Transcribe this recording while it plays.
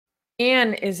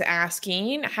Anne is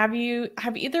asking, have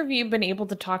either of you been able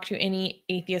to talk to any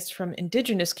atheists from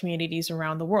indigenous communities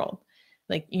around the world,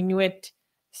 like Inuit,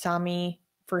 Sami,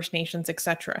 First Nations,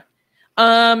 etc.?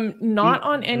 Not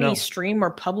on any stream or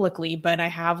publicly, but I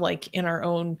have like in our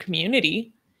own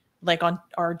community, like on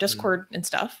our Discord and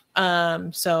stuff.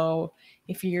 So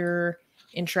if you're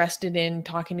interested in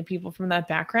talking to people from that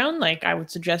background, like I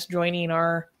would suggest joining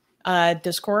our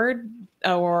Discord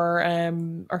or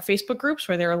our Facebook groups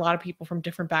where there are a lot of people from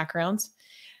different backgrounds.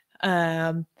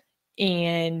 And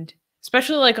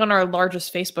especially like on our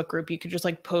largest Facebook group, you could just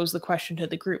like pose the question to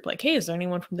the group, like, hey, is there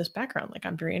anyone from this background? Like,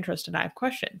 I'm very interested. I have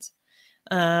questions.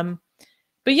 But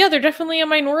yeah, they're definitely a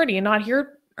minority and not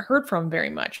heard from very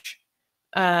much.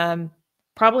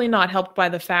 Probably not helped by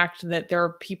the fact that there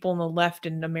are people on the left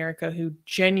in America who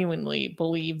genuinely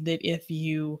believe that if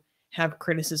you have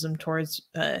criticism towards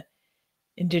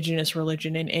indigenous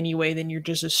religion in any way, then you're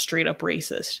just a straight up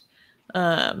racist.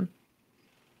 You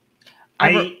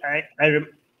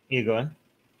go on.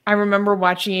 I remember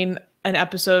watching an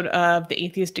episode of The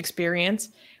Atheist Experience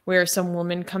where some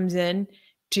woman comes in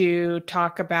to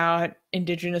talk about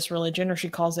indigenous religion, or she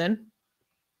calls in,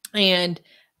 and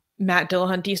Matt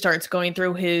Dillahunty starts going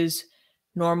through his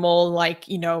normal, like,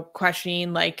 you know,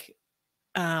 questioning, like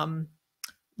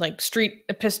street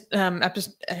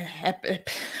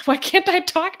why can't I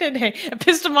talk today?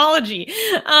 Epistemology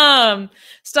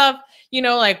stuff, you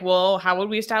know, like, well, how would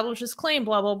we establish this claim?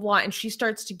 Blah, blah, blah. And she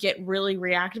starts to get really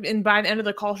reactive. And by the end of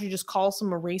the call, she just calls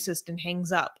him a racist and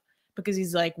hangs up because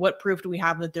he's like, what proof do we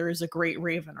have that there is a great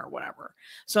raven or whatever?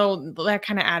 So that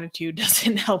kind of attitude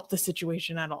doesn't help the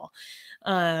situation at all.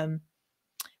 What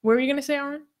were you going to say,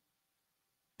 Armin?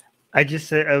 I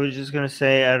was just going to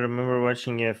say, I remember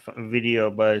watching a video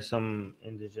by some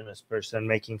indigenous person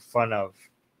making fun of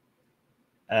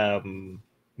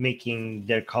making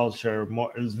their culture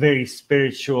more, it was very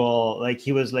spiritual. Like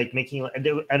he was like making,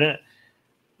 I don't,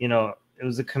 you know, it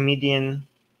was a comedian,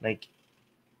 like,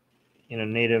 you know,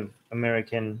 Native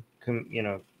American, you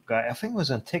know, guy. I think it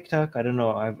was on TikTok. I don't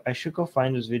know. I should go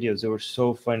find those videos. They were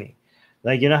so funny.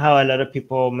 Like, you know how a lot of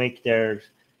people make their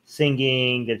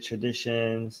singing, their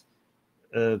traditions,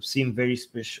 seem very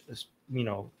you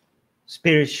know,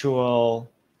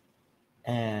 spiritual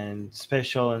and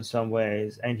special in some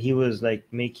ways, and he was like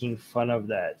making fun of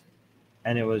that,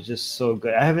 and it was just so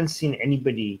good. I haven't seen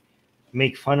anybody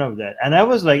make fun of that, and I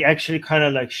was like actually kind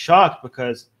of like shocked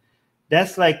because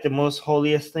that's like the most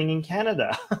holiest thing in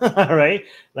Canada, right?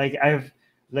 Like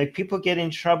people get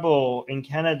in trouble in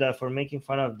Canada for making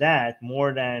fun of that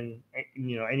more than,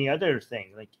 you know, any other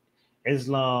thing like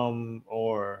Islam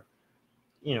or,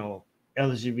 you know,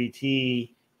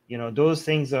 LGBT, you know, those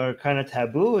things are kind of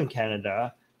taboo in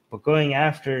Canada, but going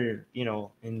after, you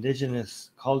know, indigenous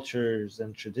cultures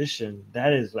and tradition,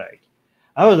 that is like,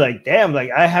 I was like, damn,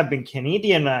 like I have been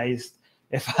Canadianized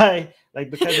if I, like,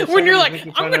 because when you're like,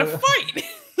 I'm going to fight.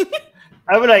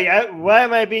 I was like, why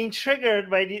am I being triggered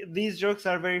by these jokes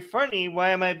are very funny? Why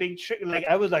am I being triggered? Like,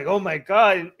 I was like, oh my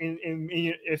God,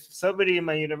 if somebody in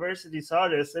my university saw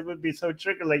this, it would be so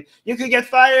triggered. Like, you could get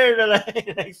fired.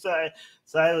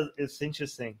 It's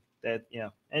interesting that, you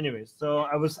know, anyways. So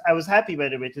I was happy, by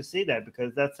the way, to see that,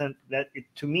 because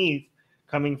to me,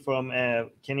 coming from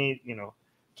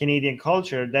Canadian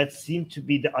culture, that seemed to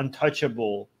be the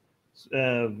untouchable,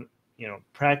 you know,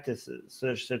 practices,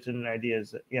 certain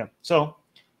ideas. Yeah. So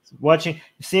watching,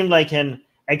 it seemed like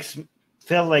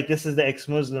felt like this is the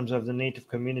ex-Muslims of the Native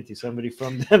community, somebody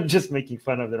from them just making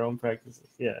fun of their own practices.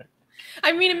 Yeah.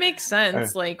 I mean, it makes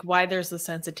sense, like why there's the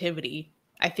sensitivity.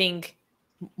 I think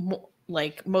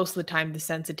like most of the time the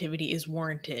sensitivity is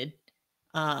warranted,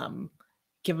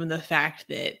 given the fact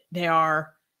that there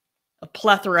are a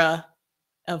plethora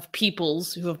of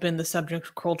peoples who have been the subject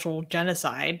of cultural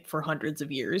genocide for hundreds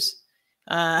of years.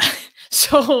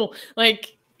 So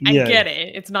like, I get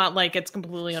it. It's not like it's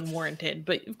completely unwarranted,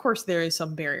 but of course there is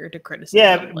some barrier to criticism.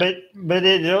 Yeah, but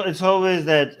it's always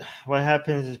that what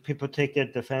happens is people take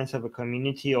that defense of a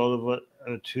community all over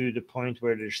to the point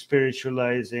where they're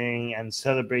spiritualizing and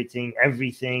celebrating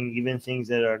everything, even things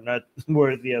that are not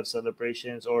worthy of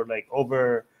celebrations, or like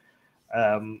over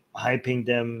hyping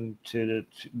them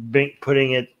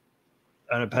putting it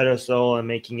on a pedestal and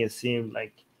making it seem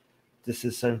like this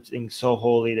is something so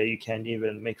holy that you can't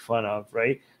even make fun of,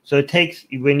 right? So it takes,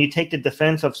 when you take the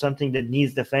defense of something that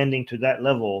needs defending to that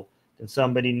level, then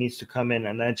somebody needs to come in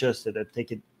and adjust it and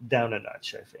take it down a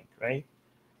notch, I think, right?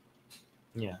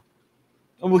 Yeah.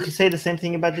 And we could say the same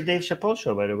thing about the Dave Chappelle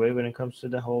show, by the way, when it comes to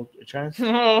the whole trans. Oh,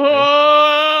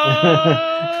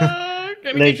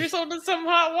 Gonna Like, get yourself in some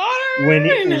hot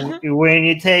water. when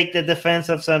you take the defense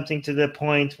of something to the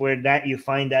point where that you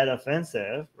find that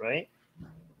offensive, right?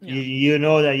 Yeah. You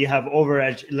know that you have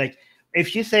like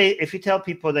if you tell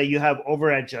people that you have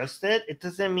over adjusted, it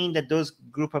doesn't mean that those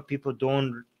group of people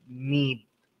don't need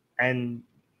and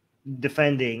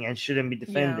defending and shouldn't be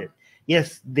defended.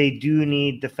 Yes, they do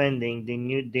need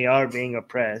defending. They are being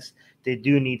oppressed. They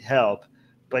do need help.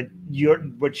 But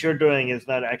what you're doing is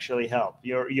not actually help.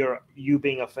 You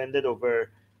being offended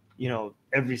over,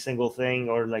 every single thing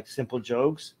or like simple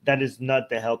jokes. That is not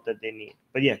the help that they need.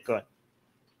 But yeah, go on.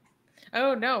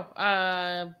 Oh no.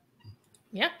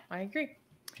 Yeah, I agree.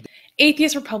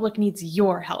 Atheist Republic needs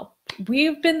your help.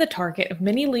 We've been the target of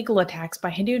many legal attacks by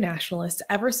Hindu nationalists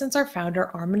ever since our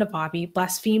founder Armin Navabi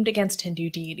blasphemed against Hindu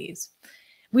deities.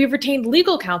 We have retained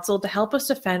legal counsel to help us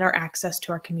defend our access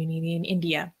to our community in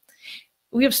India.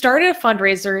 We have started a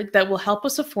fundraiser that will help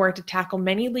us afford to tackle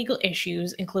many legal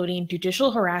issues, including judicial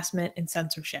harassment and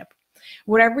censorship.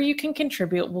 Whatever you can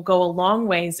contribute will go a long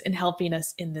ways in helping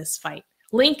us in this fight.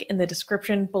 Link in the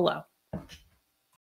description below.